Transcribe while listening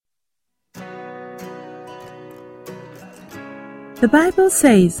The Bible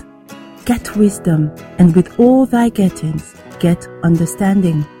says, "Get wisdom, and with all thy gettings, get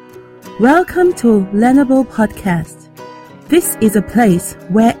understanding." Welcome to Learnable Podcast. This is a place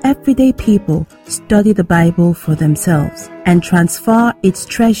where everyday people study the Bible for themselves and transfer its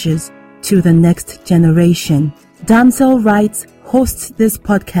treasures to the next generation. Damsel Wright hosts this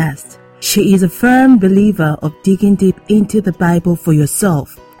podcast. She is a firm believer of digging deep into the Bible for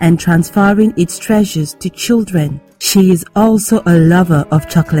yourself and transferring its treasures to children. She is also a lover of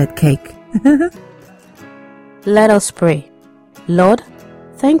chocolate cake. Let us pray. Lord,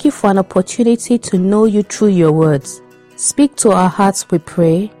 thank you for an opportunity to know you through your words. Speak to our hearts, we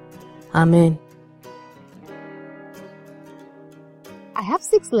pray. Amen. I have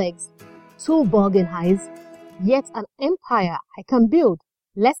 6 legs, 2 bargain eyes, yet an empire I can build.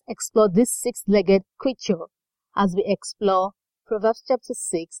 Let's explore this 6-legged creature as we explore Proverbs chapter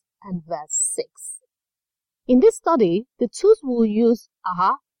 6 and verse 6. In this study, the tools we will use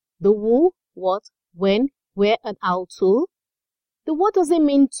are the who, what, when, where, and how tool. The what does it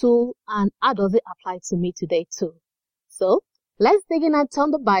mean to, and how does it apply to me today too? So, let's dig in and turn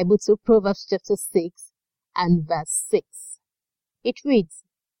the Bible to Proverbs chapter 6 and verse 6. It reads,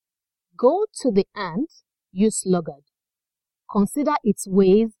 "Go to the ant, you sluggard. Consider its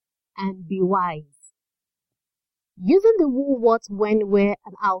ways and be wise." Using the who, what, when, where,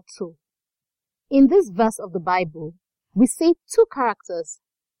 and how to. In this verse of the Bible, we see 2 characters,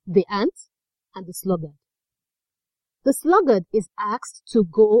 the ant and the sluggard. The sluggard is asked to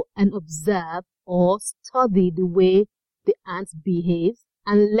go and observe or study the way the ant behaves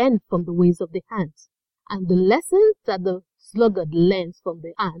and learn from the ways of the ant. And the lessons that the sluggard learns from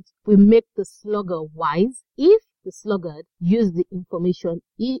the ant will make the sluggard wise if the sluggard uses the information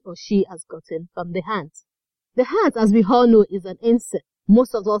he or she has gotten from the ant. The ant, as we all know, is an insect.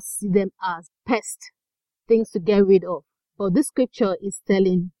 Most of us see them as pests, things to get rid of. But this scripture is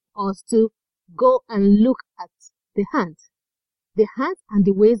telling us to go and look at the ant. The ant and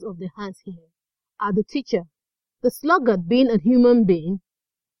the ways of the ant here are the teacher. The sluggard, being a human being,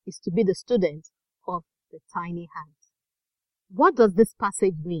 is to be the student of the tiny ant. What does this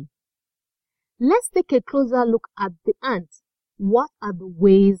passage mean? Let's take a closer look at the ant. What are the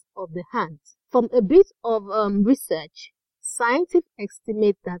ways of the ant? From a bit of research, scientists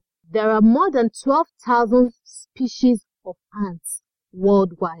estimate that there are more than 12,000 species of ants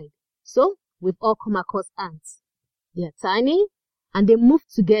worldwide. So, we've all come across ants. They are tiny and they move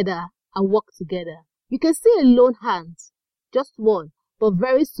together and work together. You can see a lone ant, just one, but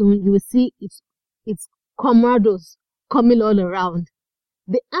very soon you will see its comrades coming all around.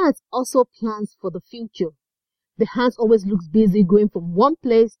 The ant also plans for the future. The ant always looks busy going from one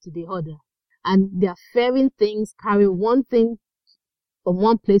place to the other. And they are ferrying things, carrying one thing from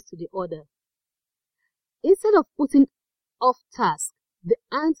one place to the other. Instead of putting off tasks, the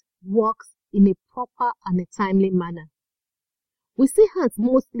ant works in a proper and a timely manner. We see ants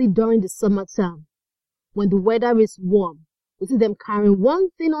mostly during the summertime. When the weather is warm, we see them carrying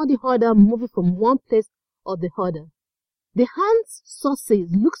one thing or the other, moving from one place or the other. The ant sources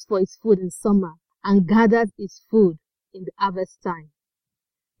looks for its food in summer and gathers its food in the harvest time.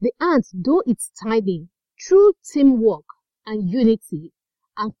 The ant, though it's tiny, through teamwork and unity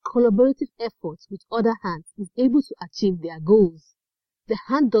and collaborative efforts with other ants, is able to achieve their goals. The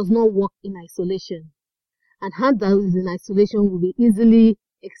ant does not work in isolation. An ant that is in isolation will be easily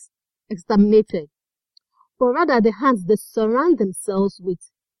exterminated. But rather, the ants, they surround themselves with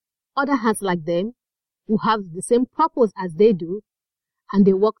other ants like them who have the same purpose as they do, and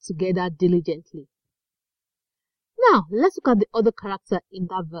they work together diligently. Now, let's look at the other character in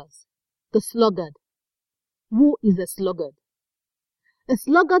that verse, the sluggard. Who is a sluggard? A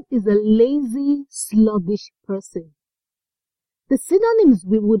sluggard is a lazy, sluggish person. The synonyms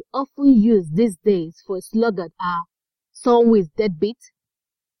we would often use these days for a sluggard are someone who is deadbeat,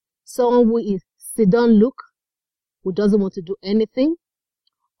 someone who is sit-down look, who doesn't want to do anything,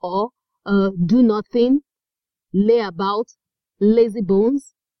 or do nothing, lay about, lazy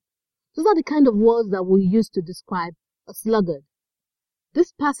bones. Those are the kind of words that we use to describe a sluggard.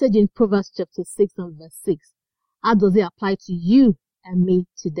 This passage in Proverbs chapter 6 and verse 6, how does it apply to you and me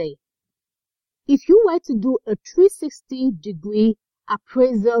today? If you were to do a 360-degree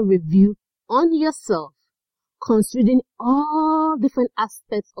appraisal review on yourself, considering all different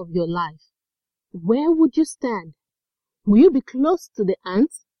aspects of your life, where would you stand? Will you be close to the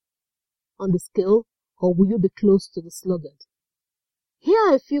ant on the scale, or will you be close to the sluggard? Here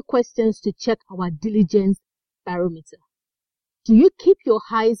are a few questions to check our diligence barometer. Do you keep your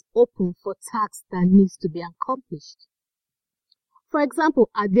eyes open for tasks that needs to be accomplished? For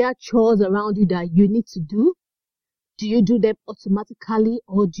example, are there chores around you that you need to do? Do you do them automatically,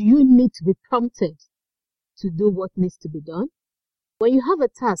 or do you need to be prompted to do what needs to be done? When you have a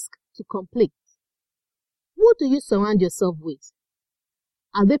task to complete, who do you surround yourself with?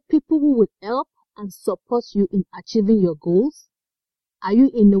 Are there people who will help and support you in achieving your goals? Are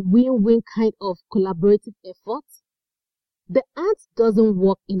you in a win-win kind of collaborative effort? The ant doesn't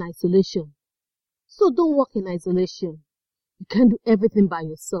work in isolation. So don't work in isolation. You can't do everything by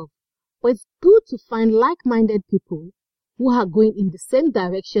yourself. But it's good to find like-minded people who are going in the same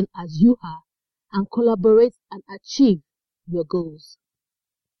direction as you are and collaborate and achieve your goals.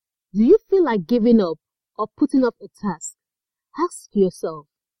 Do you feel like giving up or putting off a task? Ask yourself,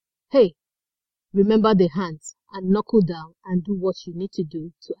 hey, remember the hands and knuckle down and do what you need to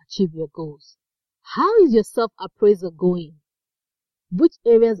do to achieve your goals. How is your self-appraisal going? Which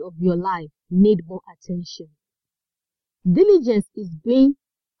areas of your life need more attention? Diligence is being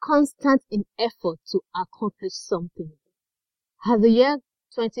constant in effort to accomplish something. As the year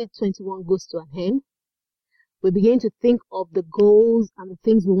 2021 goes to an end, we begin to think of the goals and the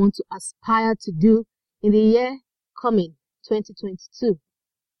things we want to aspire to do in the year coming, 2022.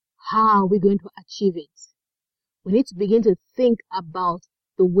 How are we going to achieve it? We need to begin to think about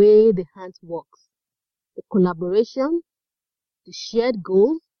the way the hand works, the collaboration, the shared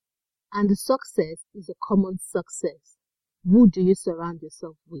goals, and the success is a common success. Who do you surround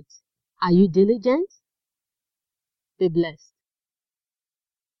yourself with? Are you diligent? Be blessed.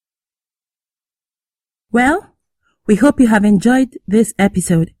 Well, we hope you have enjoyed this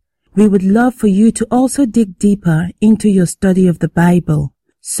episode. We would love for you to also dig deeper into your study of the Bible.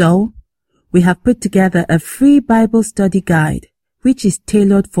 So, we have put together a free Bible study guide, which is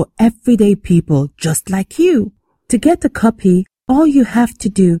tailored for everyday people just like you. To get a copy, all you have to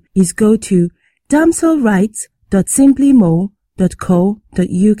do is go to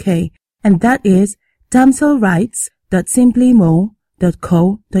damselrights.simplymo.co.uk, and that is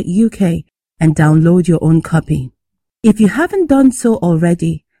damselrights.simplymo.co.uk, and download your own copy. If you haven't done so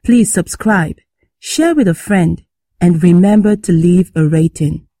already, please subscribe, share with a friend, and remember to leave a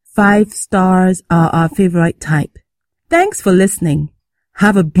rating. 5 stars are our favorite type. Thanks for listening.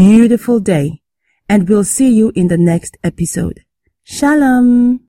 Have a beautiful day, and we'll see you in the next episode. Shalom.